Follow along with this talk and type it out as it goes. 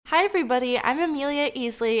Hi, everybody. I'm Amelia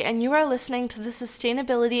Easley, and you are listening to the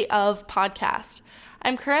Sustainability of podcast.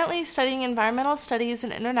 I'm currently studying environmental studies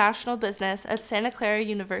and international business at Santa Clara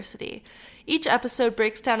University. Each episode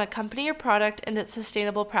breaks down a company or product and its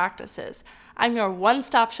sustainable practices. I'm your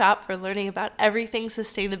one-stop shop for learning about everything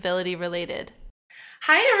sustainability related.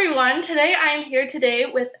 Hi, everyone. Today I am here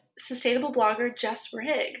with sustainable blogger Jess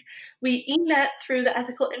Rigg. We met through the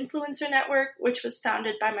Ethical Influencer Network, which was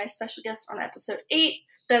founded by my special guest on episode 8,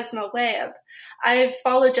 Besma Webb. I've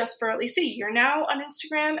followed Jess for at least a year now on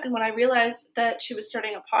Instagram, and when I realized that she was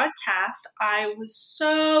starting a podcast, I was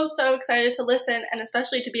so excited to listen and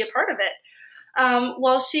especially to be a part of it.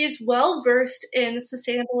 While she's well-versed in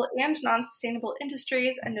sustainable and non-sustainable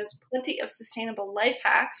industries and knows plenty of sustainable life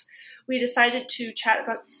hacks, we decided to chat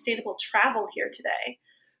about sustainable travel here today.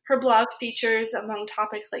 Her blog features, among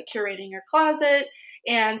topics like curating your closet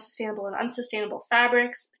and sustainable and unsustainable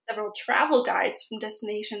fabrics, several travel guides from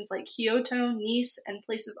destinations like Kyoto, Nice, and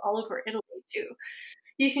places all over Italy, too.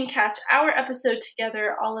 You can catch our episode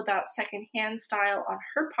together all about secondhand style on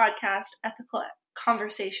her podcast, Ethical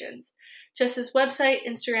Conversations. Jess's website,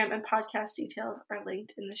 Instagram, and podcast details are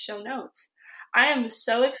linked in the show notes. I am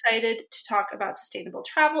so excited to talk about sustainable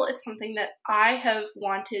travel. It's something that I have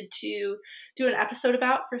wanted to do an episode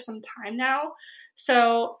about for some time now.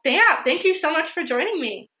 So, yeah, thank you so much for joining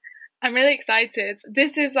me. I'm really excited.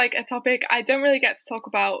 This is like a topic I don't really get to talk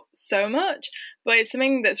about so much, but it's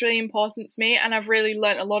something that's really important to me, and I've really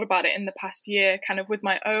learned a lot about it in the past year, kind of with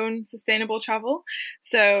my own sustainable travel.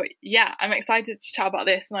 So yeah, I'm excited to chat about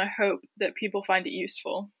this, and I hope that people find it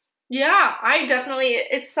useful. Yeah,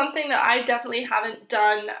 it's something that I definitely haven't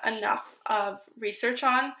done enough of research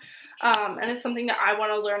on. And it's something that I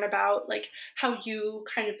want to learn about, like how you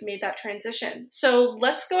kind of made that transition. So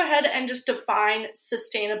let's go ahead and just define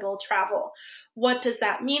sustainable travel. What does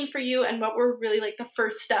that mean for you? And what were really like the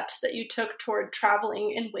first steps that you took toward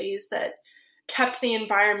traveling in ways that kept the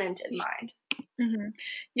environment in mind? Mm-hmm.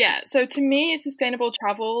 Yeah, so to me, sustainable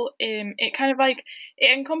travel, it kind of like,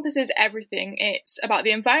 it encompasses everything. It's about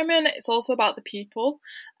the environment, it's also about the people.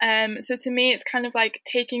 So to me, it's kind of like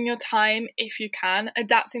taking your time if you can,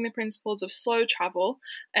 adapting the principles of slow travel,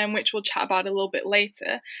 which we'll chat about a little bit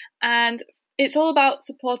later. And it's all about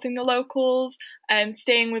supporting the locals,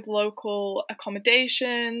 staying with local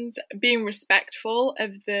accommodations, being respectful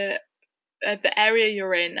of the area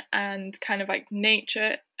you're in, and kind of like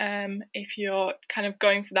nature, if you're kind of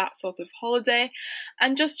going for that sort of holiday,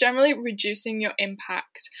 and just generally reducing your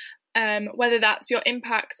impact, whether that's your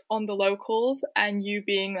impact on the locals and you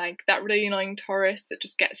being like that really annoying tourist that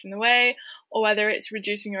just gets in the way, or whether it's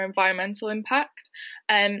reducing your environmental impact.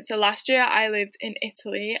 So last year I lived in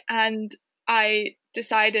Italy, and I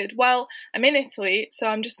decided, well, I'm in Italy, so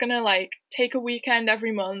I'm just gonna like take a weekend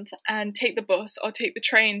every month and take the bus or take the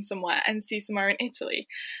train somewhere and see somewhere in Italy.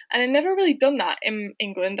 And I'd never really done that in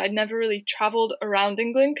England. I'd never really travelled around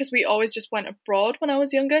England because we always just went abroad when I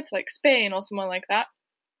was younger to like Spain or somewhere like that.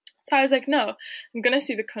 So I was like, no, I'm gonna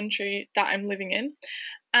see the country that I'm living in.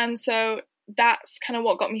 And so that's kind of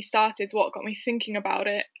what got me started, what got me thinking about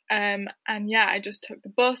it. And yeah, I just took the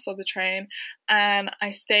bus or the train, and I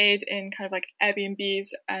stayed in kind of like Airbnbs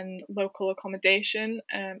and local accommodation,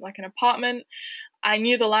 like an apartment. I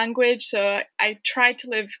knew the language, so I tried to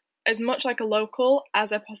live as much like a local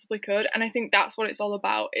as I possibly could. And I think that's what it's all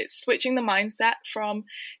about. It's switching the mindset from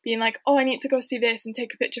being like, oh, I need to go see this and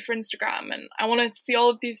take a picture for Instagram, and I want to see all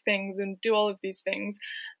of these things and do all of these things,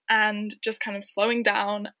 and just kind of slowing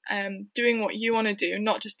down and doing what you want to do,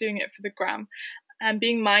 not just doing it for the gram, and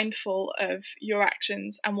being mindful of your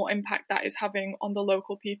actions and what impact that is having on the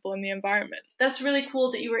local people and the environment. That's really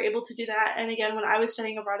cool that you were able to do that. And again, when I was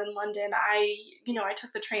studying abroad in London, I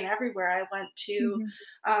took the train everywhere. I went to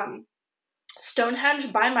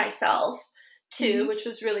Stonehenge by myself too, which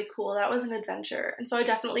was really cool. That was an adventure. And so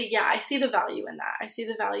I see the value in that. I see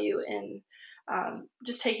the value in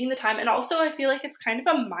just taking the time. And also I feel like it's kind of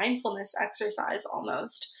a mindfulness exercise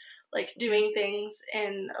almost, like doing things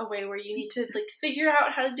in a way where you need to like figure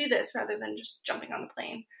out how to do this rather than just jumping on the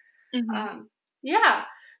plane. Yeah.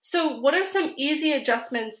 So what are some easy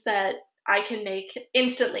adjustments that I can make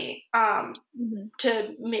instantly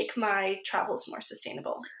to make my travels more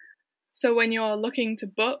sustainable? So when you're looking to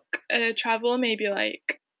book travel, maybe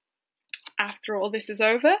like after all this is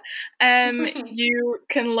over, you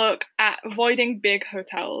can look at avoiding big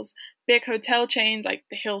hotels. big hotel chains like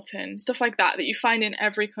the Hilton, stuff like that you find in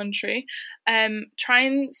every country. Try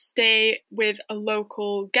and stay with a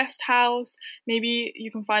local guest house. Maybe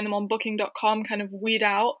you can find them on booking.com, kind of weed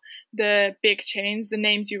out the big chains, the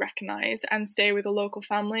names you recognize, and stay with a local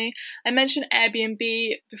family. I mentioned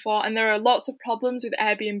Airbnb before, and there are lots of problems with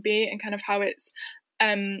Airbnb and kind of how it's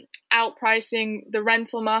outpricing the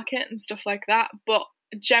rental market and stuff like that. But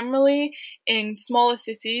generally, in smaller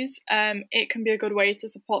cities, it can be a good way to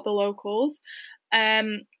support the locals.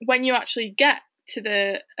 When you actually get to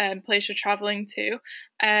the place you're traveling to,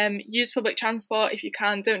 use public transport if you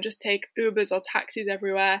can. Don't just take Ubers or taxis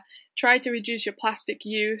everywhere. Try to reduce your plastic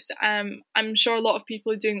use. I'm sure a lot of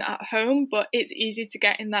people are doing that at home, but it's easy to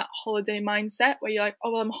get in that holiday mindset where you're like,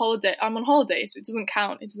 oh, well, I'm on holiday, so it doesn't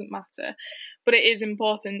count, it doesn't matter. But it is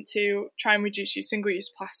important to try and reduce your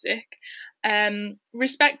single-use plastic.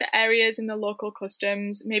 Respect the areas and the local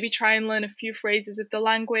customs. Maybe try and learn a few phrases of the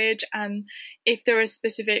language, and if there are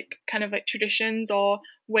specific kind of like traditions or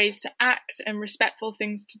ways to act and respectful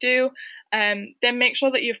things to do, then make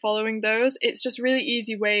sure that you're following those. It's just really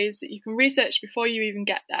easy ways that you can research before you even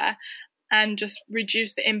get there and just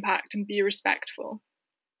reduce the impact and be respectful.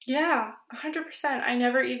 Yeah, 100%. I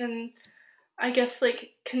never even, I guess,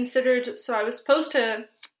 like, considered, so I was supposed to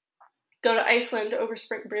go to Iceland over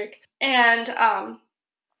spring break, and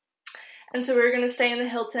so we were going to stay in the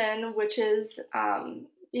Hilton, which is,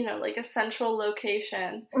 like a central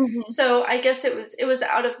location. Mm-hmm. So I guess it was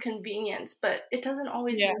out of convenience, but it doesn't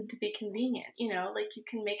always need to be convenient, like you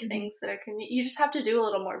can make things that are convenient. You just have to do a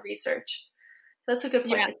little more research. That's a good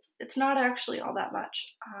point. Yeah. It's not actually all that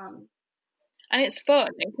much. And it's fun.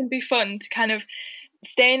 It can be fun to kind of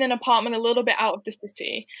stay in an apartment a little bit out of the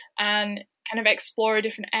city and kind of explore a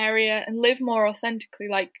different area and live more authentically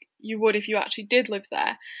like you would if you actually did live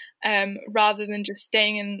there, rather than just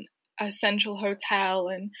staying in a central hotel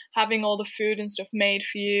and having all the food and stuff made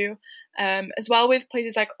for you. As well, with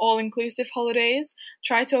places like all-inclusive holidays,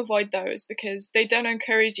 try to avoid those because they don't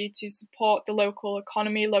encourage you to support the local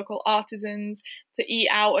economy, local artisans, to eat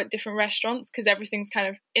out at different restaurants because everything's kind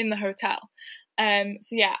of in the hotel.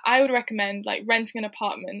 So yeah, I would recommend like renting an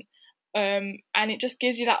apartment, and it just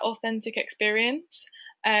gives you that authentic experience,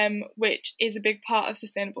 which is a big part of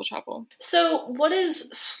sustainable travel. So what is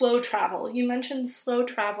slow travel? You mentioned slow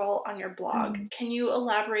travel on your blog. Mm-hmm. Can you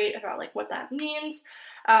elaborate about like what that means,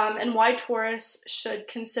 and why tourists should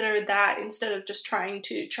consider that instead of just trying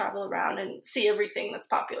to travel around and see everything that's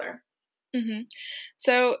popular? Mm-hmm.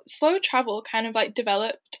 So slow travel kind of like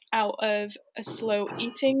developed out of a slow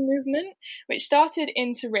eating movement, which started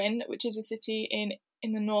in Turin, which is a city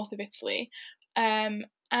in the north of Italy.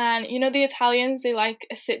 And the Italians, they like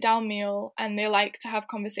a sit-down meal and they like to have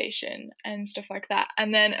conversation and stuff like that.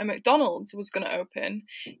 And then a McDonald's was going to open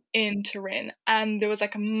in Turin, and there was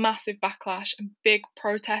like a massive backlash and big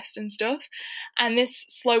protest and stuff. And this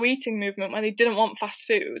slow eating movement, where they didn't want fast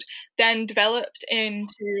food, then developed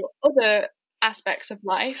into other aspects of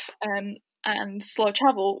life, and slow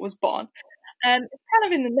travel was born. It's kind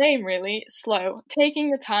of in the name, really, slow,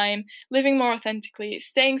 taking the time, living more authentically,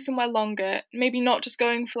 staying somewhere longer, maybe not just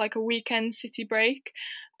going for like a weekend city break,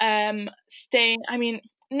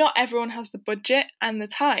 not everyone has the budget and the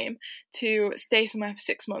time to stay somewhere for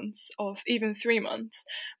 6 months or even 3 months,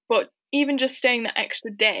 but even just staying that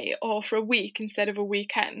extra day or for a week instead of a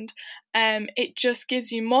weekend, it just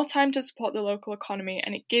gives you more time to support the local economy,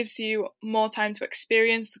 and it gives you more time to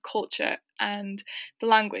experience the culture and the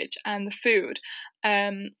language and the food,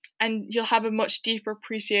 and you'll have a much deeper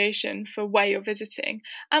appreciation for where you're visiting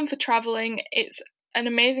and for traveling. It's an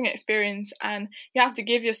amazing experience, and you have to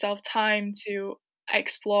give yourself time to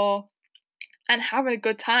explore and have a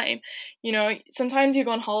good time. Sometimes you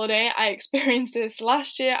go on holiday. I experienced this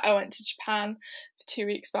last year. I went to Japan for 2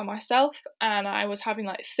 weeks by myself, and I was having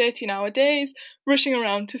like 13-hour days, rushing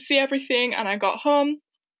around to see everything, and I got home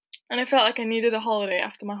and I felt like I needed a holiday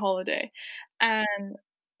after my holiday, and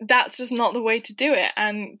that's just not the way to do it.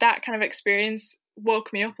 And that kind of experience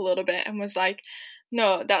woke me up a little bit and was like,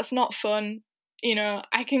 no, that's not fun.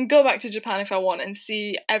 I can go back to Japan if I want and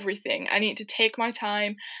see everything. I need to take my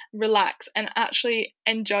time, relax, and actually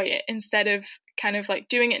enjoy it instead of kind of like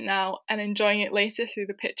doing it now and enjoying it later through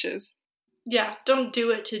the pictures. Yeah, don't do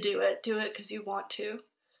it to do it. Do it because you want to.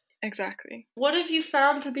 Exactly. What have you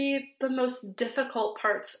found to be the most difficult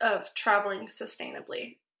parts of traveling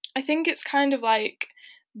sustainably? I think it's kind of like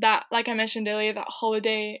that, like I mentioned earlier, that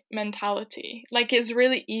holiday mentality. Like, it's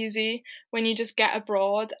really easy when you just get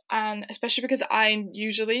abroad, and especially because I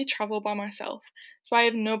usually travel by myself, so I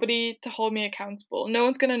have nobody to hold me accountable. No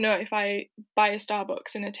one's gonna know if I buy a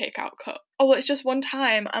Starbucks in a takeout cup. Oh, well, it's just one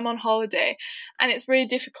time, I'm on holiday. And it's really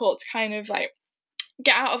difficult to kind of like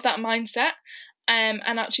get out of that mindset, and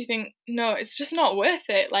actually think, no, it's just not worth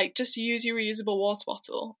it. Like, just use your reusable water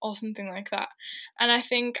bottle or something like that. And I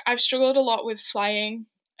think I've struggled a lot with flying.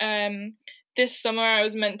 This summer I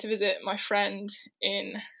was meant to visit my friend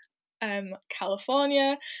in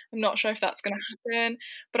California. I'm not sure if that's going to happen,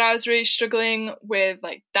 but I was really struggling with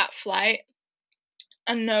like that flight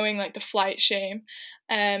and knowing like the flight shame.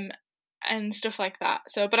 And stuff like that.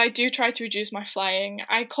 So, but I do try to reduce my flying.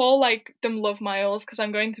 I call like them love miles because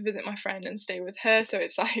I'm going to visit my friend and stay with her. So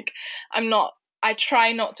it's like I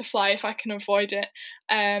try not to fly if I can avoid it.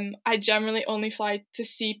 I generally only fly to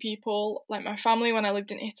see people like my family when I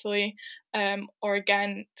lived in Italy, or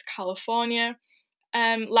again to California.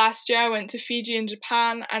 Last year I went to Fiji and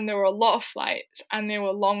Japan, and there were a lot of flights, and they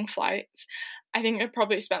were long flights. I think I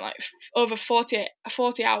probably spent like over 40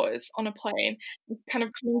 hours on a plane. Kind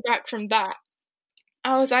of coming back from that,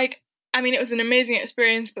 I was like, I mean, it was an amazing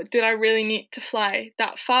experience, but did I really need to fly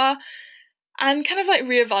that far? And kind of like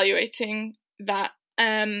reevaluating that.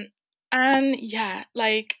 And yeah,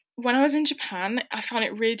 like when I was in Japan, I found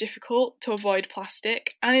it really difficult to avoid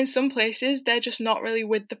plastic. And in some places, they're just not really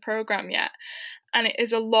with the program yet. And it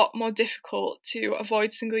is a lot more difficult to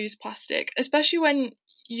avoid single-use plastic, especially when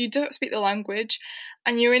you don't speak the language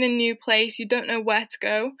and you're in a new place, you don't know where to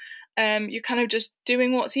go. You're kind of just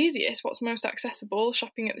doing what's easiest, what's most accessible,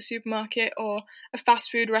 shopping at the supermarket or a fast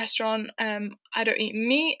food restaurant. I don't eat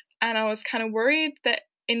meat, and I was kind of worried that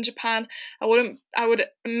in Japan I would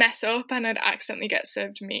mess up and I'd accidentally get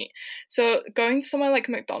served meat. So going somewhere like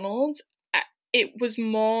McDonald's, it was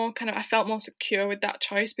more kind of, I felt more secure with that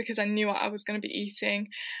choice because I knew what I was going to be eating.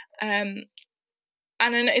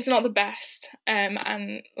 And it's not the best.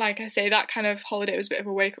 And like I say, that kind of holiday was a bit of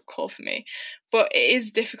a wake-up call for me. But it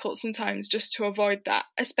is difficult sometimes just to avoid that,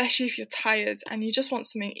 especially if you're tired and you just want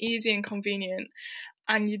something easy and convenient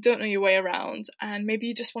and you don't know your way around, and maybe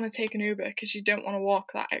you just want to take an Uber because you don't want to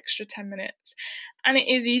walk that extra 10 minutes. And it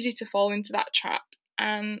is easy to fall into that trap.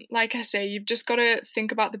 And like I say, you've just got to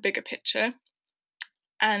think about the bigger picture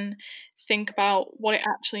and think about what it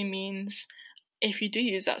actually means if you do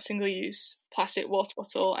use that single-use plastic water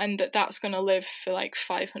bottle, and that's going to live for like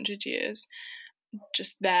 500 years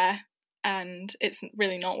just there, and it's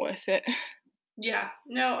really not worth it. Yeah,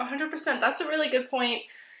 no, 100%. That's a really good point,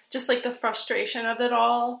 just like the frustration of it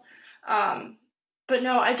all. But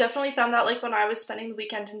no, I definitely found that like when I was spending the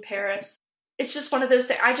weekend in Paris, it's just one of those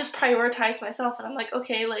things. I just prioritize myself, and I'm like,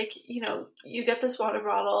 okay, like, you get this water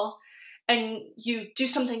bottle and you do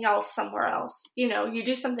something else somewhere else. You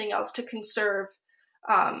do something else to conserve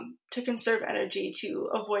energy, to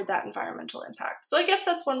avoid that environmental impact. So I guess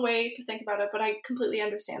that's one way to think about it, but I completely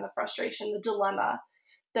understand the frustration, the dilemma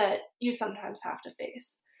that you sometimes have to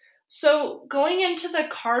face. So going into the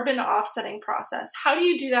carbon offsetting process, how do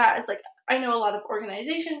you do that? As like, I know a lot of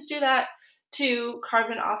organizations do that to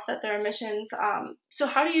carbon offset their emissions. So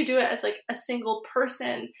how do you do it as like a single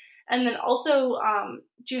person? And then also,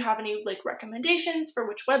 do you have any like recommendations for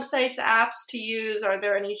which websites, apps to use? Are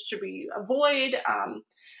there any should we avoid?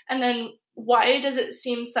 And then why does it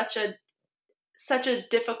seem such a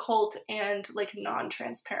difficult and like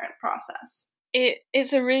non-transparent process?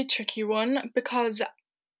 It's a really tricky one because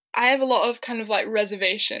I have a lot of kind of like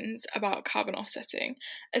reservations about carbon offsetting,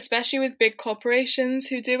 especially with big corporations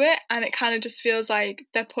who do it, and it kind of just feels like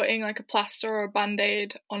they're putting like a plaster or a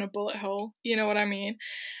band-aid on a bullet hole. You know what I mean?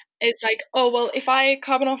 It's like, oh, well, if I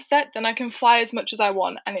carbon offset, then I can fly as much as I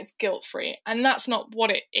want and it's guilt-free. And that's not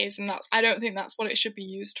what it is, and I don't think that's what it should be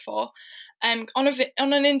used for. On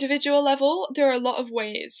an individual level, there are a lot of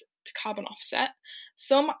ways to carbon offset.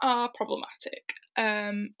 Some are problematic.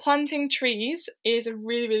 Planting trees is a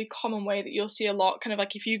really, really common way that you'll see a lot. Kind of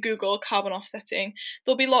like if you Google carbon offsetting,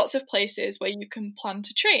 there'll be lots of places where you can plant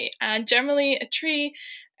a tree. And generally a tree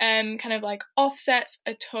kind of like offsets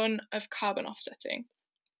a ton of carbon offsetting.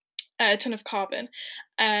 A ton of carbon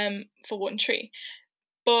for one tree.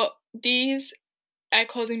 But these are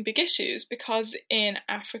causing big issues because in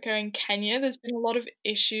Africa and Kenya, there's been a lot of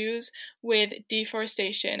issues with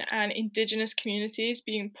deforestation and indigenous communities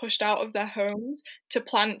being pushed out of their homes to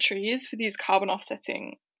plant trees for these carbon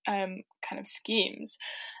offsetting kind of schemes.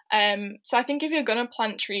 So I think if you're going to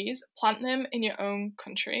plant trees, plant them in your own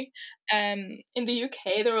country. In the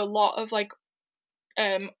UK, there are a lot of like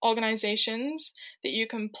organizations that you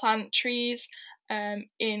can plant trees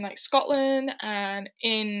in like Scotland and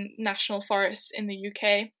in national forests in the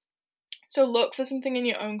UK. So look for something in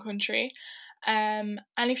your own country. And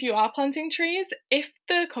if you are planting trees, if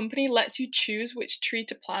the company lets you choose which tree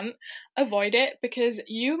to plant, avoid it, because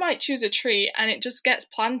you might choose a tree and it just gets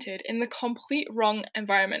planted in the complete wrong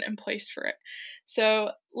environment and place for it.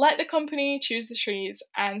 So let the company choose the trees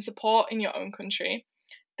and support in your own country.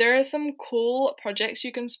 There are some cool projects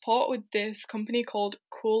you can support with this company called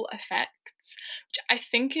Cool Effects, which I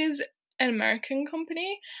think is an American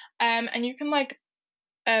company, and you can like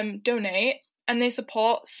donate, and they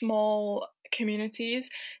support small communities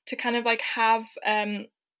to kind of like have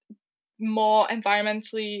more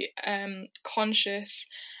environmentally conscious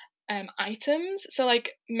items. So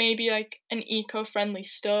like maybe like an eco-friendly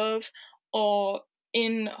stove, or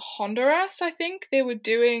in Honduras, I think they were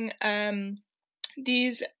doing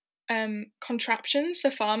these contraptions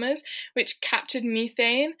for farmers which captured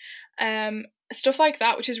methane, stuff like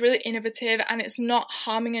that, which is really innovative, and it's not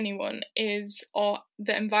harming anyone, or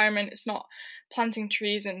the environment. It's not planting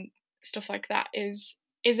trees and stuff like that. Is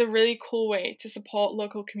a really cool way to support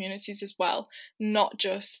local communities as well, not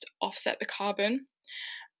just offset the carbon.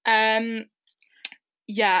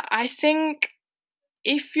 Yeah, I think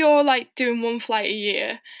if you're like doing one flight a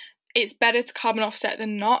year, it's better to carbon offset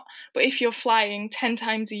than not. But if you're flying 10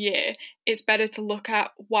 times a year, it's better to look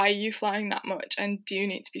at why are you flying that much, and do you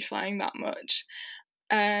need to be flying that much?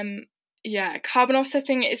 Yeah, carbon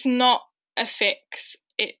offsetting is not a fix.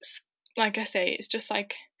 It's, like I say, it's just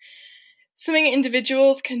like something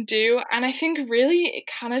individuals can do. And I think really it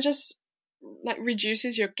kind of just like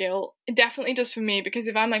reduces your guilt. It definitely does for me, because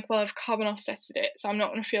if I'm like, well, I've carbon offsetted it, so I'm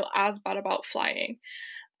not going to feel as bad about flying.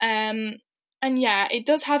 And yeah, it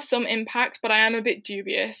does have some impact, but I am a bit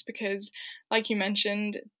dubious because, like you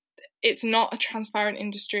mentioned, it's not a transparent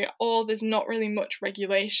industry at all. There's not really much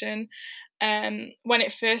regulation. When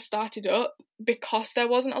it first started up, because there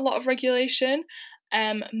wasn't a lot of regulation,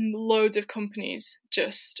 loads of companies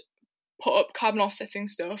just put up carbon offsetting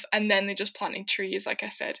stuff, and then they just planted trees, like I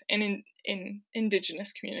said, in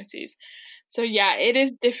indigenous communities. So yeah, it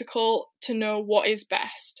is difficult to know what is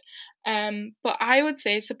best. But I would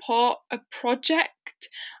say support a project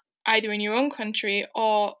either in your own country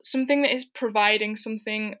or something that is providing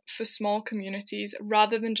something for small communities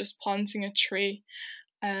rather than just planting a tree.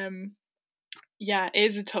 Yeah, it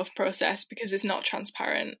is a tough process because it's not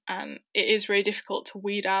transparent, and it is really difficult to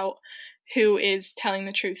weed out who is telling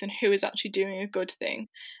the truth and who is actually doing a good thing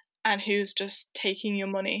and who's just taking your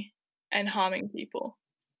money and harming people.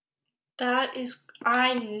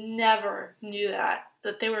 I never knew that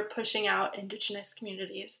they were pushing out indigenous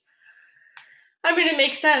communities. I mean, it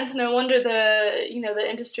makes sense. No wonder the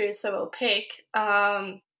industry is so opaque.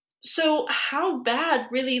 So how bad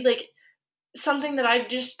really, like, something that I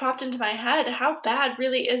just popped into my head, how bad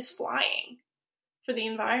really is flying for the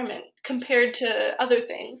environment compared to other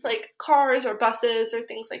things like cars or buses or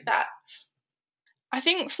things like that? I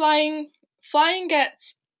think flying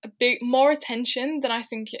gets a bit more attention than I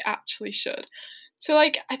think it actually should. So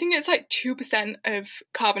like I think it's like 2% of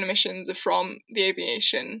carbon emissions are from the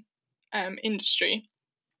aviation industry.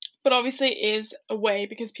 But obviously it is a way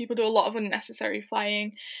because people do a lot of unnecessary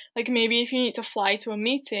flying. Like maybe if you need to fly to a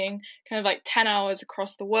meeting kind of like 10 hours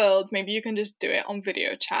across the world, maybe you can just do it on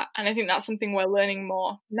video chat. And I think that's something we're learning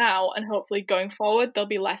more now, and hopefully going forward there'll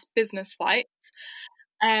be less business flights.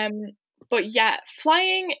 But yeah,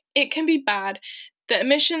 flying, it can be bad. The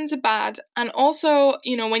emissions are bad. And also,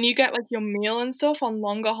 when you get like your meal and stuff on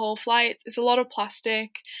longer haul flights, it's a lot of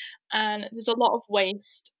plastic and there's a lot of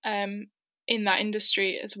waste in that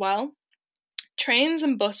industry as well. Trains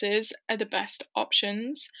and buses are the best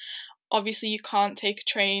options. Obviously, you can't take a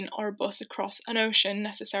train or a bus across an ocean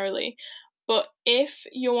necessarily. But if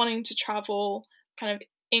you're wanting to travel kind of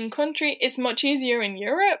in country, it's much easier in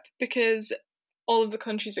Europe because all of the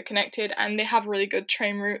countries are connected and they have really good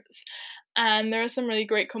train routes. And there are some really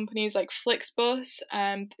great companies like Flixbus.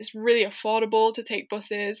 It's really affordable to take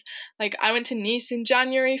buses. Like I went to Nice in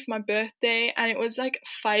January for my birthday, and it was like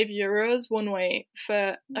 €5 one way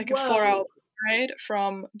for like a 4-hour ride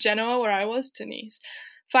from Genoa, where I was, to Nice.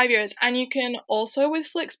 €5. And you can also, with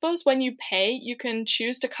Flixbus, when you pay, you can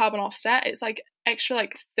choose to carbon offset. It's like extra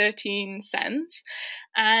like 13 cents,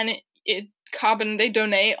 and they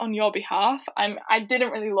donate on your behalf. I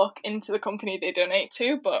didn't really look into the company they donate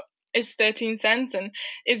to, but it's 13 cents, and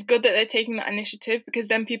it's good that they're taking that initiative because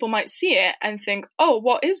then people might see it and think, oh,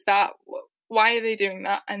 what is that? Why are they doing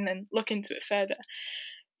that? And then look into it further.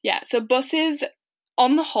 Yeah, so buses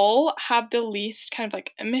on the whole have the least kind of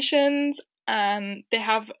like emissions, and they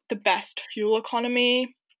have the best fuel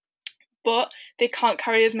economy. but they can't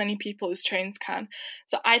carry as many people as trains can.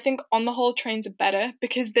 So I think on the whole trains are better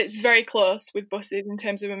because it's very close with buses in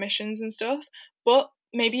terms of emissions and stuff, but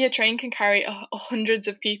maybe a train can carry hundreds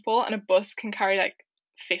of people and a bus can carry like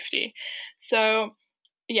 50. So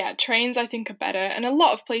yeah, trains I think are better, and a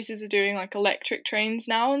lot of places are doing like electric trains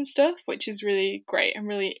now and stuff, which is really great and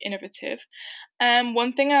really innovative.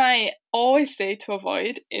 One thing I always say to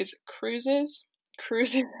avoid is cruises.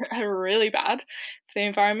 Cruises are really bad for the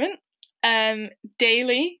environment.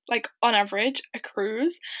 Daily, like on average, a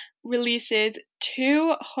cruise releases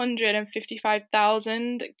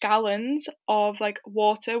 255,000 gallons of like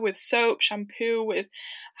water with soap, shampoo, with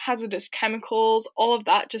hazardous chemicals, all of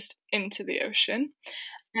that just into the ocean.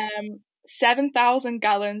 7,000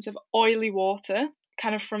 gallons of oily water,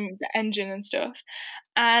 kind of from the engine and stuff,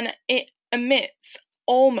 and it emits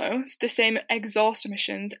almost the same exhaust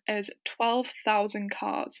emissions as 12,000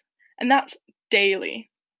 cars, and that's daily.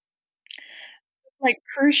 Like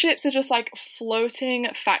cruise ships are just like floating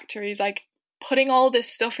factories, like putting all this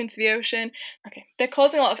stuff into the ocean. Okay, they're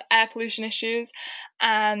causing a lot of air pollution issues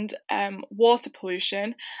and water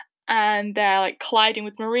pollution, and they're like colliding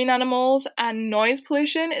with marine animals, and noise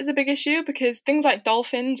pollution is a big issue because things like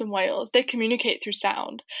dolphins and whales, they communicate through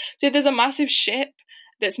sound. So if there's a massive ship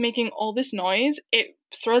that's making all this noise, it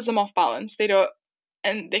throws them off balance. They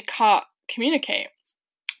can't communicate.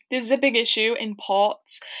 This is a big issue in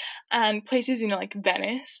ports and places, like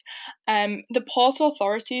Venice. The port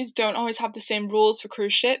authorities don't always have the same rules for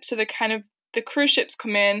cruise ships, so the cruise ships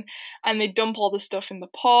come in and they dump all the stuff in the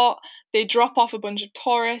port. They drop off a bunch of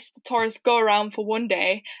tourists. The tourists go around for one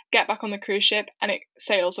day, get back on the cruise ship, and it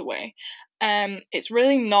sails away. It's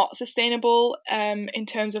really not sustainable in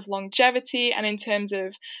terms of longevity and in terms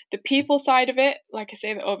of the people side of it, like I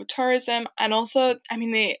say, the over tourism, and also,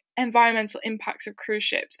 the environmental impacts of cruise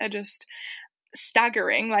ships are just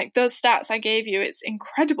staggering. Like those stats I gave you, it's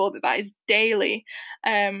incredible that is daily.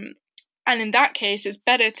 And in that case, it's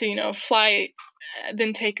better to, fly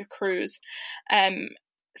than take a cruise.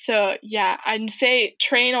 So yeah, I'd say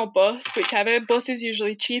train or bus, whichever. Bus is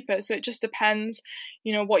usually cheaper, so it just depends,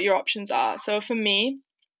 what your options are. So for me,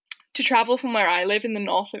 to travel from where I live in the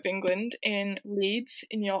north of England, in Leeds,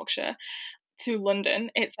 in Yorkshire, to London,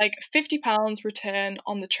 it's like £50 return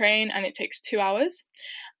on the train, and it takes 2 hours.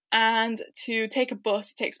 And to take a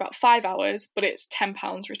bus, it takes about 5 hours, but it's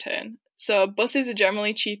 £10 return. So buses are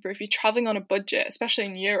generally cheaper if you're traveling on a budget, especially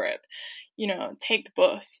in Europe. Take the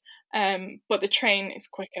bus. But the train is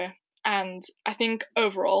quicker, and I think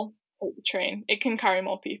overall, take the train. It can carry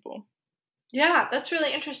more people. Yeah, that's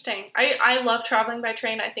really interesting. I love traveling by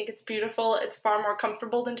train. I think it's beautiful. It's far more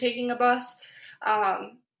comfortable than taking a bus,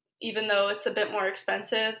 even though it's a bit more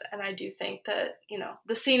expensive. And I do think that,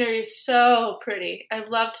 the scenery is so pretty. I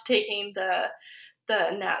loved taking the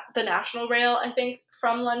national rail, I think,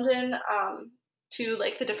 from London to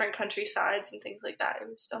like the different countrysides and things like that. It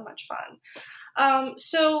was so much fun.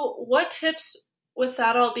 So what tips, with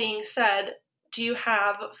that all being said, do you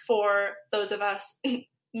have for those of us,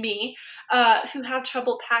 me, who have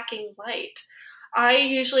trouble packing light? I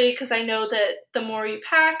usually, because I know that the more you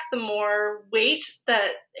pack, the more weight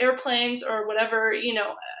that airplanes or whatever,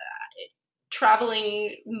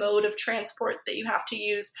 traveling mode of transport that you have to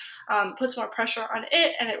use puts more pressure on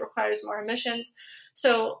it, and it requires more emissions.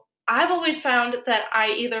 So I've always found that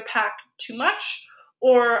I either pack too much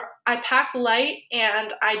or I pack light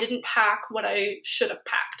and I didn't pack what I should have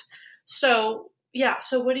packed. So yeah,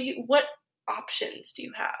 so what options do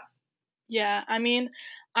you have? Yeah,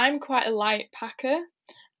 I'm quite a light packer.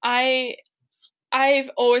 I've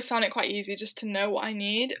always found it quite easy just to know what I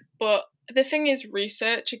need, but the thing is,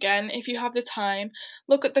 research again. If you have the time,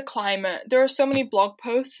 look at the climate. There are so many blog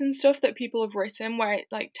posts and stuff that people have written where it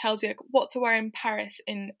like tells you like what to wear in Paris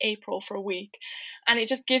in April for a week, and it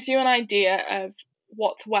just gives you an idea of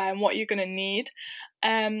what to wear and what you're going to need.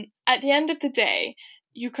 At the end of the day,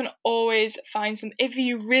 you can always find some. If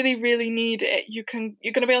you really, really need it, you're going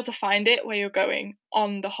to be able to find it where you're going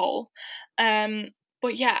on the whole.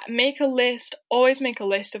 But yeah, make a list. Always make a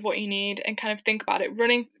list of what you need and kind of think about it.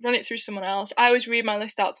 Run it through someone else. I always read my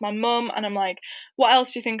list out to my mum, and I'm like, "What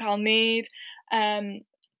else do you think I'll need?"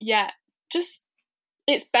 Yeah, just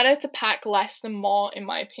it's better to pack less than more, in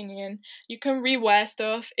my opinion. You can rewear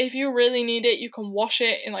stuff if you really need it. You can wash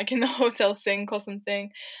it in the hotel sink or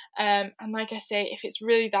something. And like I say, if it's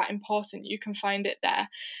really that important, you can find it there.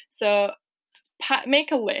 So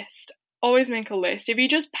make a list. Always make a list. If you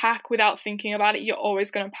just pack without thinking about it, you're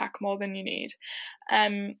always going to pack more than you need.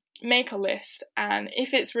 Make a list, and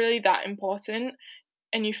if it's really that important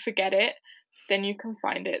and you forget it, then you can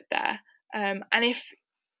find it there. And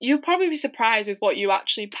you'll probably be surprised with what you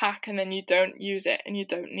actually pack and then you don't use it and you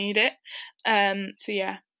don't need it. So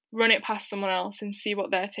yeah, run it past someone else and see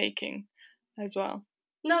what they're taking as well.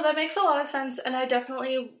 No, that makes a lot of sense. And I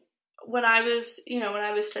definitely, when I was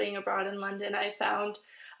studying abroad in London, I found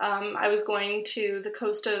I was going to the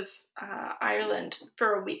coast of Ireland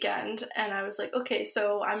for a weekend, and I was like, okay,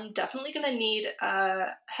 so I'm definitely going to need a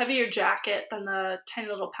heavier jacket than the tiny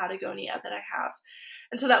little Patagonia that I have.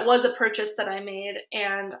 And so that was a purchase that I made,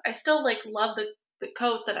 and I still like love the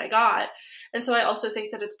coat that I got. And so I also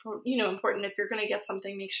think that it's, important if you're going to get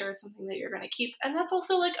something, make sure it's something that you're going to keep. And that's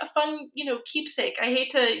also like a fun, keepsake. I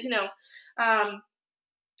hate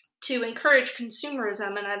to encourage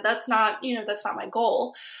consumerism, and that's not my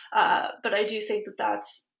goal. But I do think that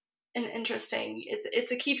that's an interesting,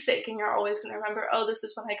 it's a keepsake, and you're always going to remember, oh, this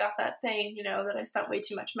is when I got that thing, that I spent way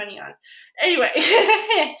too much money on. Anyway,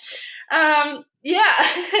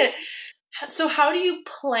 yeah. So how do you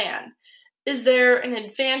plan? Is there an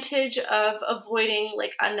advantage of avoiding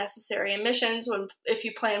like unnecessary emissions if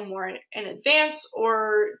you plan more in advance,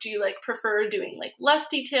 or do you like prefer doing like less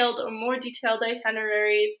detailed or more detailed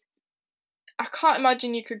itineraries? I can't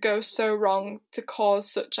imagine you could go so wrong to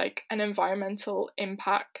cause such like an environmental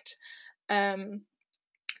impact that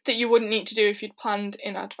you wouldn't need to do if you'd planned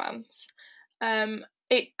in advance. I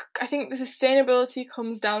think the sustainability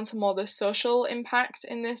comes down to more the social impact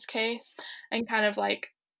in this case, and kind of like,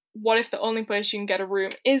 what if the only place you can get a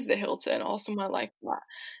room is the Hilton or somewhere like that?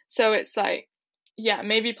 So it's like, yeah,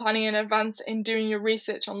 maybe planning in advance and doing your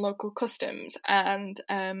research on local customs and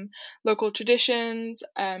local traditions,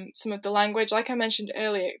 some of the language. Like I mentioned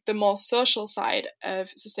earlier, the more social side of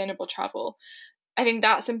sustainable travel, I think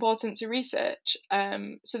that's important to research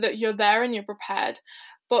so that you're there and you're prepared.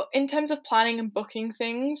 But in terms of planning and booking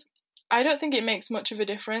things, I don't think it makes much of a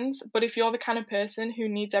difference. But if you're the kind of person who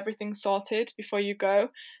needs everything sorted before you go,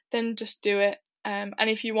 then just do it. And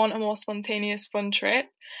if you want a more spontaneous, fun trip,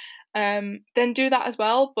 then do that as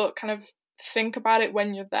well. But kind of think about it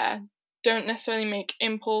when you're there. Don't necessarily make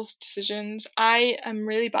impulse decisions. I am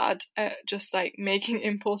really bad at just like making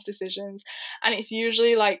impulse decisions, and it's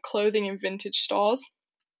usually like clothing in vintage stores.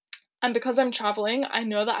 And because I'm traveling, I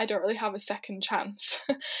know that I don't really have a second chance.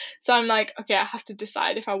 So I'm like, okay, I have to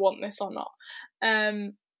decide if I want this or not.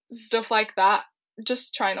 Stuff like that.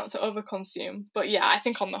 Just try not to overconsume. But yeah, I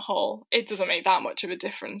think on the whole, it doesn't make that much of a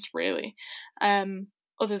difference, really,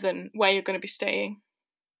 other than where you're going to be staying.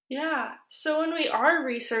 Yeah. So when we are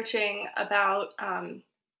researching about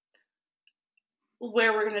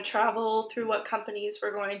where we're going to travel, through what companies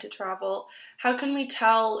we're going to travel, how can we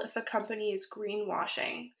tell if a company is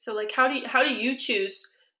greenwashing? So like, how do you choose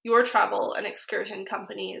your travel and excursion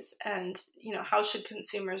companies, and how should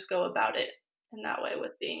consumers go about it in that way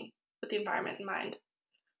with the environment in mind?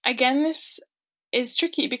 Again, this is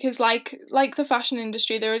tricky because like the fashion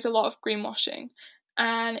industry, there is a lot of greenwashing,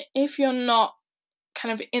 and if you're not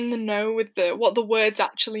kind of in the know with what the words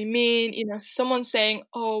actually mean, someone saying,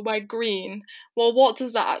 oh, we're green, well, what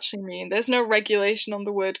does that actually mean? There's no regulation on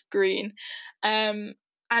the word green, and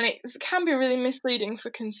it can be really misleading for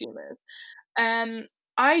consumers.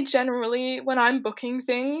 I generally, when I'm booking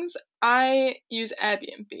things, I use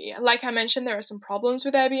Airbnb. Like I mentioned, there are some problems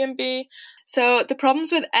with Airbnb. So the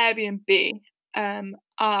problems with Airbnb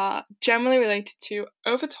are generally related to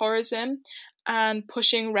over-tourism and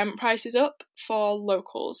pushing rent prices up for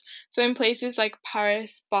locals. So in places like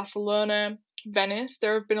Paris, Barcelona, Venice,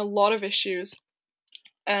 there have been a lot of issues,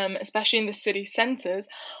 especially in the city centres,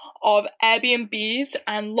 of Airbnbs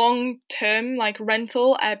and long-term like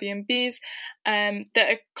rental Airbnbs that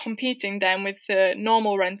are competing then with the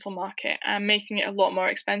normal rental market and making it a lot more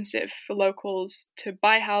expensive for locals to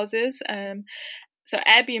buy houses. So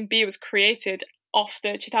Airbnb was created off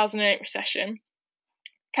the 2008 recession,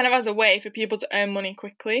 kind of as a way for people to earn money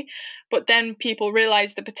quickly, but then people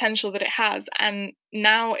realised the potential that it has, and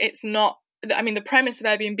now it's not. I mean, the premise of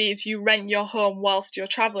Airbnb is you rent your home whilst you're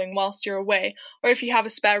travelling, whilst you're away, or if you have a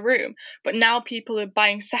spare room. But now people are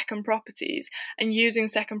buying second properties and using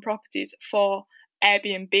second properties for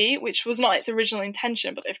Airbnb, which was not its original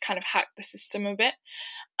intention, but they've kind of hacked the system a bit.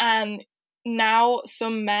 And now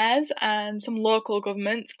some mayors and some local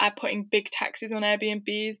governments are putting big taxes on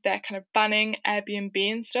Airbnbs. They're kind of banning Airbnb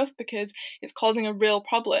and stuff because it's causing a real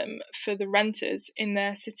problem for the renters in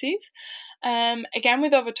their cities. Again,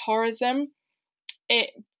 with over tourism,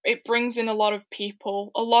 it brings in a lot of people.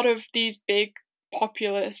 A lot of these big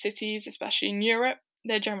popular cities, especially in Europe,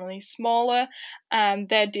 they're generally smaller, and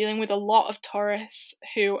they're dealing with a lot of tourists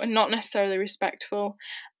who are not necessarily respectful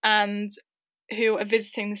and who are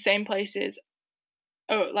visiting the same places,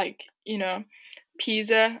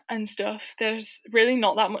 Pisa and stuff, there's really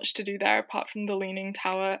not that much to do there apart from the Leaning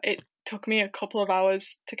Tower. It took me a couple of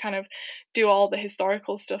hours to kind of do all the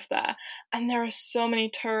historical stuff there, and there are so many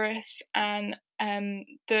tourists, and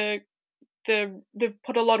they've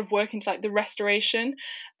put a lot of work into like the restoration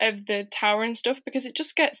of the tower and stuff, because it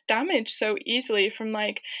just gets damaged so easily. From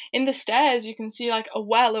like in the stairs you can see like a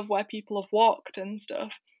well of where people have walked and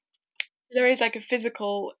stuff. There is like a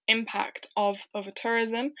physical impact of a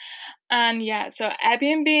tourism. And yeah, so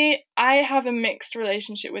Airbnb, I have a mixed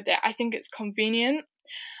relationship with it. I think it's convenient.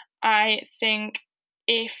 I think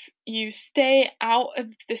if you stay out of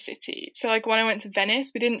the city, so like when I went to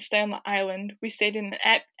Venice, we didn't stay on the island, we stayed in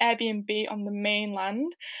an Airbnb on the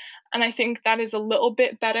mainland, and I think that is a little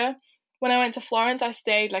bit better. When I went to Florence, I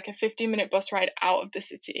stayed like a 15-minute bus ride out of the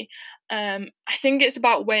city. I think it's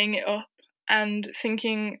about weighing it up and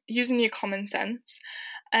thinking, using your common sense.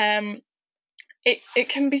 It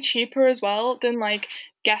can be cheaper as well than like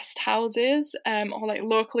guest houses, or like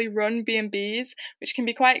locally run B&Bs, which can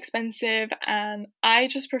be quite expensive. And I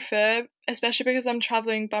just prefer, especially because I'm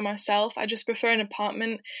traveling by myself, I just prefer an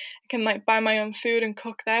apartment. I can like buy my own food and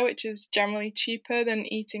cook there, which is generally cheaper than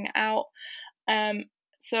eating out.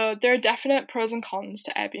 So there are definite pros and cons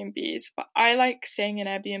to Airbnbs, but I like staying in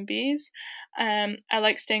Airbnbs. I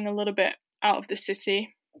like staying a little bit out of the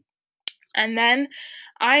city. And then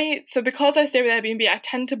because I stay with Airbnb, I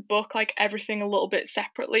tend to book like everything a little bit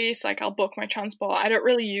separately. So like I'll book my transport. I don't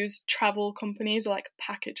really use travel companies or like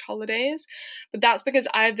package holidays, but that's because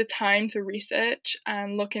I have the time to research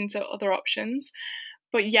and look into other options.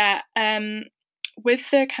 But yeah, with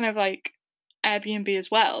the kind of like Airbnb as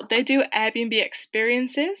well, they do Airbnb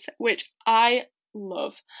experiences, which I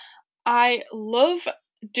love. I love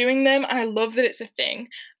doing them, and I love that it's a thing.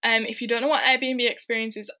 If you don't know what Airbnb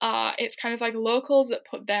experiences are, it's kind of like locals that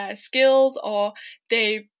put their skills, or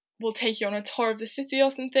they will take you on a tour of the city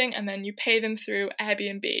or something, and then you pay them through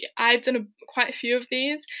Airbnb. I've done quite a few of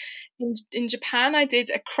these. In Japan, I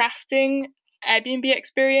did a crafting Airbnb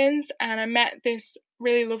experience, and I met this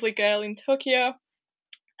really lovely girl in Tokyo.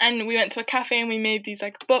 And we went to a cafe and we made these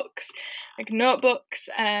like books, like notebooks,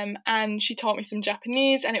 and she taught me some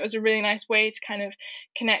Japanese, and it was a really nice way to kind of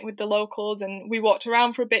connect with the locals. And we walked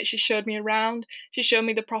around for a bit. She showed me around. She showed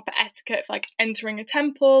me the proper etiquette of like entering a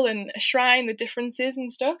temple and a shrine, the differences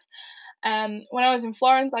and stuff. When I was in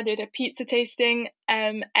Florence, I did a pizza tasting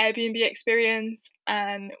Airbnb experience,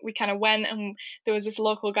 and we kind of went, and there was this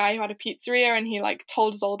local guy who had a pizzeria, and he like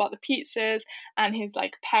told us all about the pizzas and his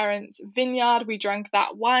like parents' vineyard. We drank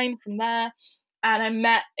that wine from there, and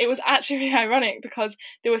it was actually really ironic because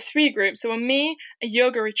there were 3 groups. So were me, a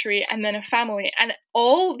yoga retreat, and then a family, and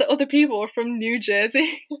all the other people were from New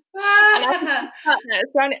Jersey. And I sat there,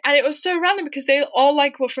 and it was so random because they all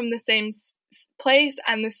like were from the same place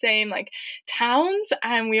and the same like towns,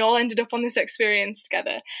 and we all ended up on this experience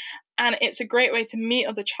together. And it's a great way to meet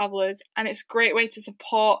other travelers, and it's a great way to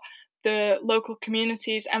support the local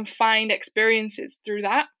communities and find experiences through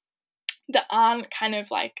that aren't kind of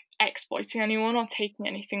like exploiting anyone or taking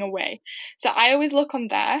anything away. So I always look on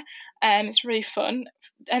there, and it's really fun.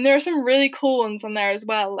 And there are some really cool ones on there as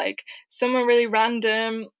well. Like some are really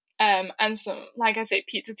random, and some, like I say,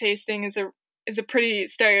 pizza tasting is a pretty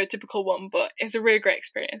stereotypical one, but it's a really great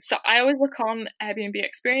experience. So I always look on Airbnb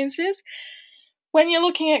experiences. When you're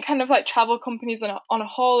looking at kind of like travel companies on a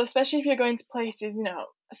whole, especially if you're going to places,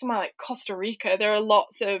 somewhere like Costa Rica, there are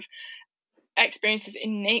lots of experiences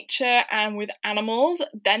in nature and with animals,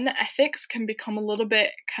 then the ethics can become a little bit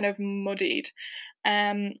kind of muddied.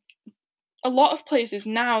 A lot of places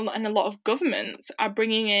now and a lot of governments are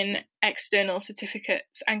bringing in external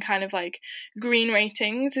certificates and kind of like green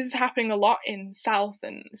ratings. This is happening a lot in South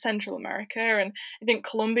and Central America, and I think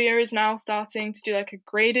Colombia is now starting to do like a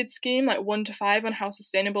graded scheme, like 1 to 5 on how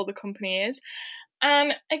sustainable the company is.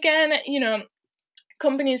 And again,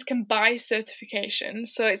 companies can buy certifications,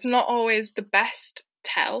 so it's not always the best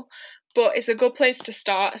tell, but it's a good place to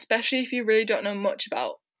start, especially if you really don't know much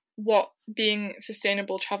about what being a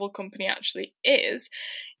sustainable travel company actually is.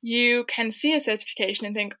 You can see a certification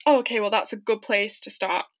and think, oh, okay, well, that's a good place to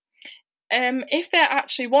start. If they're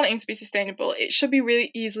actually wanting to be sustainable, it should be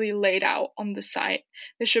really easily laid out on the site.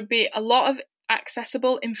 There should be a lot of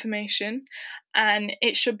accessible information, and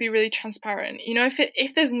it should be really transparent.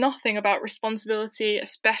 If there's nothing about responsibility,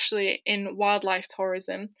 especially in wildlife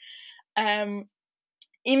tourism,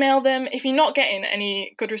 email them if you're not getting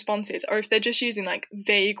any good responses, or if they're just using like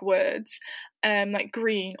vague words, like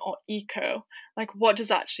green or eco. Like, what does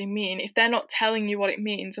that actually mean? If they're not telling you what it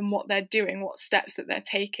means and what they're doing, what steps that they're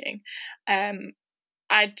taking,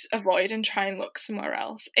 I'd avoid and try and look somewhere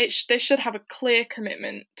else. They should have a clear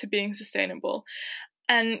commitment to being sustainable,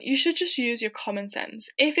 and you should just use your common sense.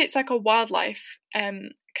 If it's like a wildlife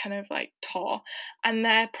kind of like tour, and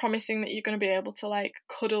they're promising that you're going to be able to like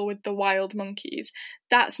cuddle with the wild monkeys,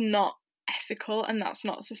 that's not ethical and that's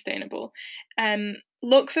not sustainable.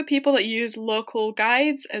 Look for people that use local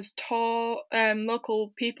guides as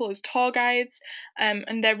local people as tour guides,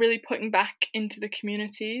 and they're really putting back into the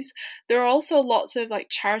communities. There are also lots of like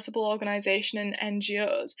charitable organisation and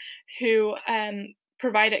NGOs who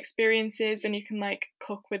provide experiences, and you can like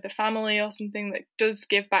cook with the family or something that does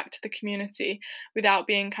give back to the community without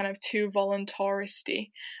being kind of too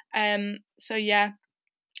voluntaristy. So yeah,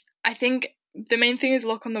 I think the main thing is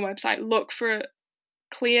look on the website, look for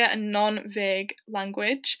clear and non-vague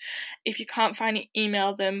language. If you can't find it,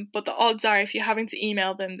 email them, but the odds are if you're having to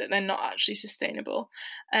email them that they're not actually sustainable.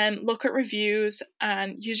 Look at reviews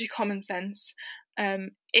and use your common sense.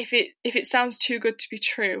 If it sounds too good to be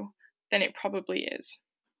true, then it probably is.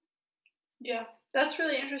 Yeah, that's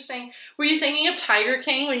really interesting. Were you thinking of Tiger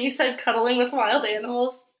King when you said cuddling with wild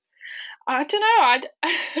animals? I don't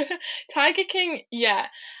know. Tiger King, yeah.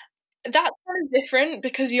 That's kind of different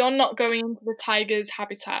because you're not going into the tiger's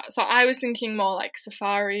habitat. So I was thinking more like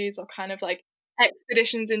safaris or kind of like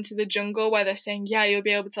expeditions into the jungle where they're saying, yeah, you'll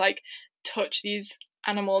be able to like touch these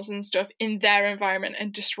animals and stuff in their environment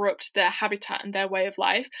and disrupt their habitat and their way of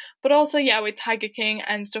life. But also, yeah, with Tiger King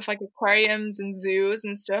and stuff like aquariums and zoos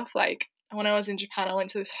and stuff, like when I was in Japan, I went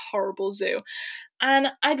to this horrible zoo and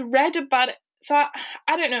I'd read about it. So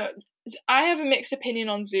I don't know. I have a mixed opinion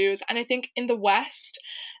on zoos, and I think in the West,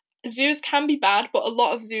 zoos can be bad, but a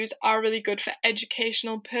lot of zoos are really good for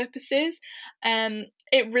educational purposes.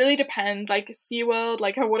 It really depends. Like SeaWorld,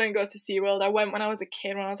 like I wouldn't go to SeaWorld. I went when I was a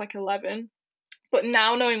kid, when I was like 11. But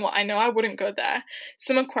now knowing what I know, I wouldn't go there.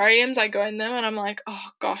 Some aquariums, I go in them and I'm like, oh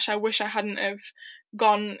gosh, I wish I hadn't have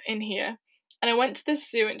gone in here. And I went to this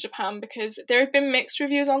zoo in Japan because there had been mixed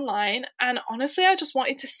reviews online, and honestly I just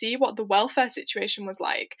wanted to see what the welfare situation was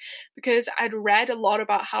like, because I'd read a lot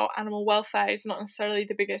about how animal welfare is not necessarily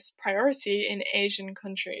the biggest priority in Asian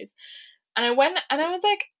countries. And I went and I was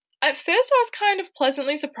like, at first I was kind of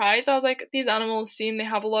pleasantly surprised. I was like, these animals they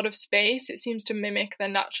have a lot of space, it seems to mimic their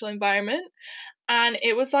natural environment. And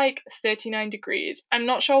it was like 39 degrees. I'm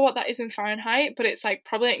not sure what that is in Fahrenheit, but it's like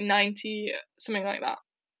probably like 90, something like that.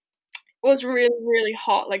 It was really, really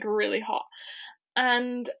hot, like really hot.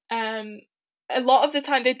 And a lot of the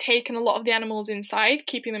time they'd taken a lot of the animals inside,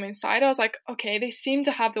 keeping them inside. I was like, okay, they seem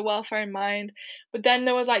to have the welfare in mind. But then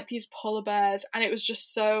there were like these polar bears, and it was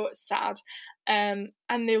just so sad. And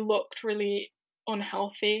they looked really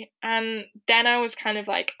unhealthy. And then I was kind of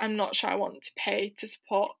like, I'm not sure I want to pay to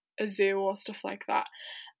support a zoo or stuff like that.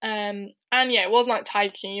 And yeah, it wasn't like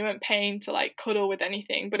Tiger King, you weren't paying to like cuddle with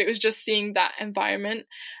anything, but it was just seeing that environment.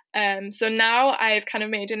 So now I've kind of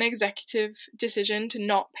made an executive decision to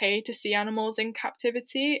not pay to see animals in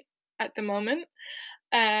captivity at the moment.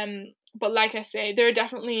 But like I say, there are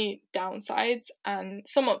definitely downsides and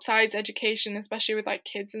some upsides, education, especially with like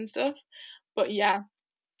kids and stuff. But yeah,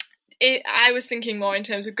 I was thinking more in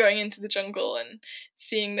terms of going into the jungle and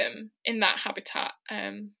seeing them in that habitat.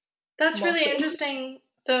 That's really interesting,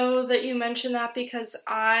 though, that you mentioned that, because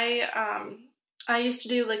I used to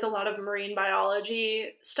do like a lot of marine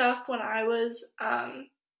biology stuff when I was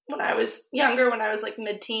younger, when I was like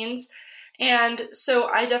mid-teens, and so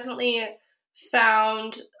I definitely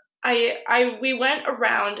found we went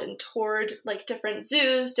around and toured like different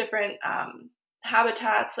zoos, different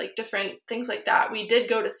habitats, like different things like that. We did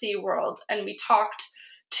go to SeaWorld and we talked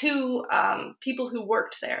to people who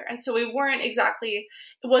worked there, and so we weren't exactly,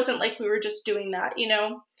 it wasn't like we were just doing that, you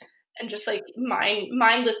know, and just like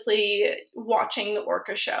mindlessly watching the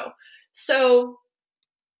orca show. So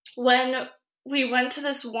when we went to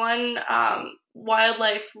this one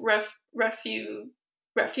wildlife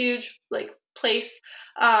refuge like place,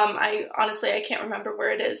 I can't remember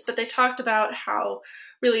where it is, but they talked about how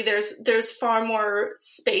really there's far more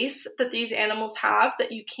space that these animals have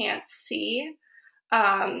that you can't see.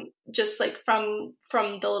 Just like from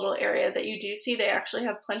the little area that you do see, they actually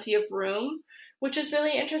have plenty of room, which is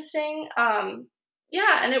really interesting.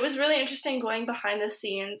 Yeah, and it was really interesting going behind the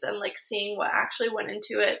scenes and like seeing what actually went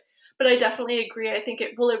into it. But I definitely agree. I think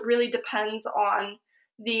it really depends on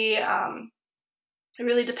it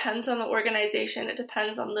really depends on the organization. It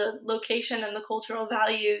depends on the location and the cultural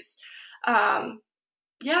values.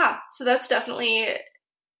 Yeah, so that's definitely,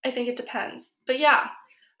 I think it depends. But yeah,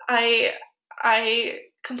 I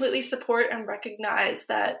completely support and recognize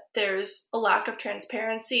that there's a lack of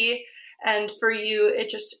transparency, and for you, it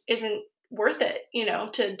just isn't worth it,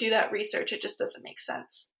 to do that research. It just doesn't make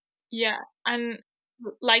sense. Yeah, and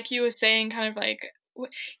like you were saying, kind of like,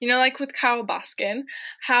 like with cow basking,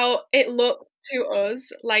 how it looked to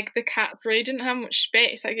us like the cats really didn't have much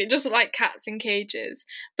space. Like, it just looked like cats in cages.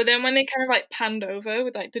 But then when they kind of like panned over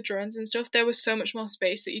with like the drones and stuff, there was so much more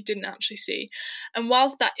space that you didn't actually see. And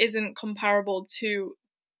whilst that isn't comparable to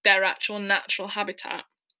their actual natural habitat,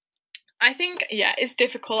 I think, it's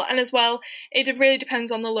difficult. And as well, it really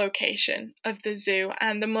depends on the location of the zoo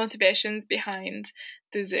and the motivations behind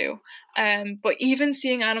the zoo. But even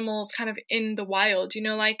seeing animals kind of in the wild,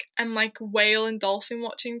 and like whale and dolphin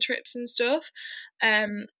watching trips and stuff,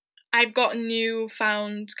 I've got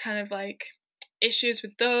newfound kind of like issues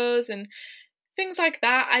with those and things like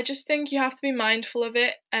that. I just think you have to be mindful of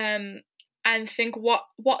it. And think, what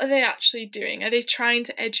are they actually doing? Are they trying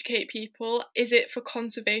to educate people? Is it for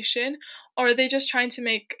conservation? Or are they just trying to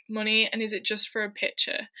make money, and is it just for a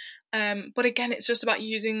picture? But again, it's just about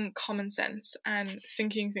using common sense and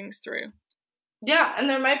thinking things through. Yeah, and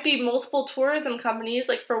there might be multiple tourism companies,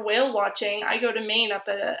 like for whale watching. I go to Maine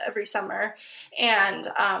every summer, and,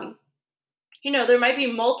 there might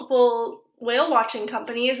be multiple whale watching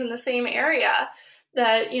companies in the same area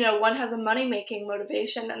that, one has a money-making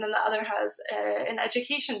motivation and then the other has an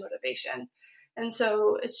education motivation. And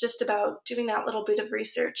so it's just about doing that little bit of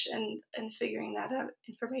research and figuring that out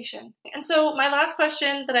information. And so my last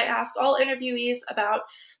question that I asked all interviewees about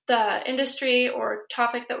the industry or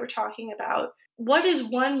topic that we're talking about: what is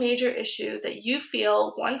one major issue that you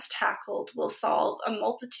feel, once tackled, will solve a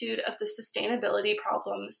multitude of the sustainability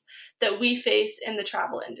problems that we face in the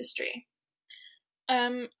travel industry?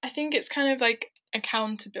 I think it's kind of like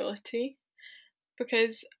accountability,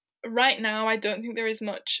 because right now I don't think there is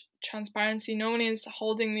much transparency. No one is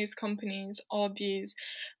holding these companies or these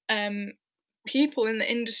people in the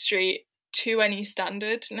industry to any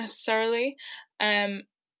standard necessarily, and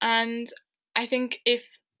I think if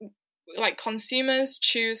like consumers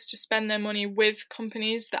choose to spend their money with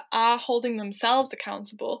companies that are holding themselves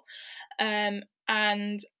accountable,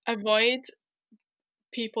 and avoid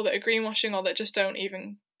people that are greenwashing or that just don't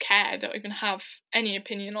even care, don't even have any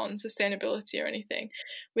opinion on sustainability or anything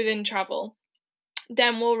within travel,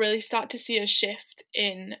 then we'll really start to see a shift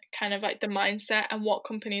in kind of like the mindset and what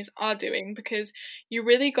companies are doing, because you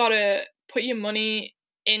really got to put your money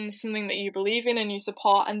in something that you believe in and you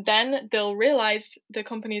support, and then they'll realize, the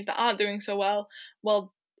companies that aren't doing so well,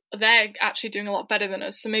 they're actually doing a lot better than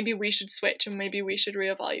us, so maybe we should switch and maybe we should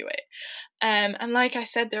reevaluate. And like I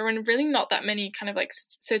said, there are really not that many kind of like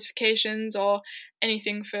certifications or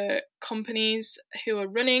anything for companies who are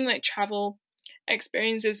running like travel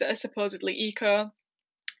experiences that are supposedly eco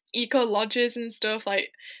lodges and stuff.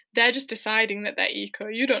 Like, they're just deciding that they're eco.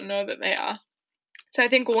 You don't know that they are. So I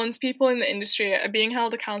think once people in the industry are being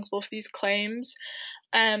held accountable for these claims,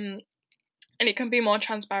 and it can be more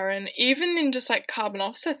transparent, even in just like carbon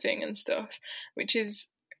offsetting and stuff, which is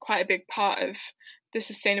quite a big part of the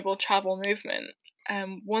sustainable travel movement.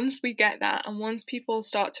 Once we get that, and once people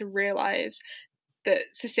start to realise that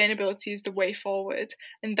sustainability is the way forward,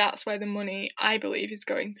 and that's where the money, I believe, is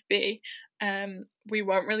going to be, we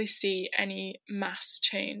won't really see any mass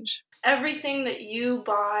change. Everything that you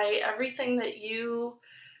buy, everything that you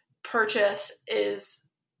purchase is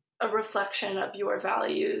a reflection of your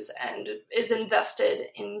values and is invested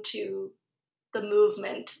into the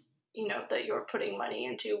movement, that you're putting money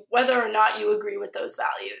into, whether or not you agree with those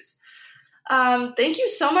values. Thank you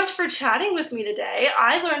so much for chatting with me today.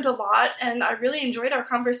 I learned a lot and I really enjoyed our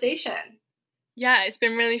conversation. Yeah, it's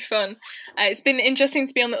been really fun. It's been interesting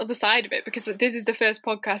to be on the other side of it, because this is the first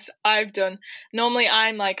podcast I've done. Normally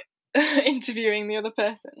I'm like interviewing the other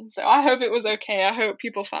person. So I hope it was okay. I hope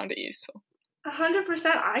people found it useful. 100%,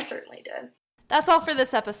 I certainly did. That's all for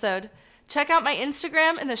this episode. Check out my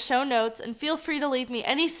Instagram in the show notes and feel free to leave me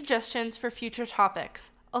any suggestions for future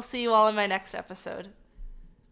topics. I'll see you all in my next episode.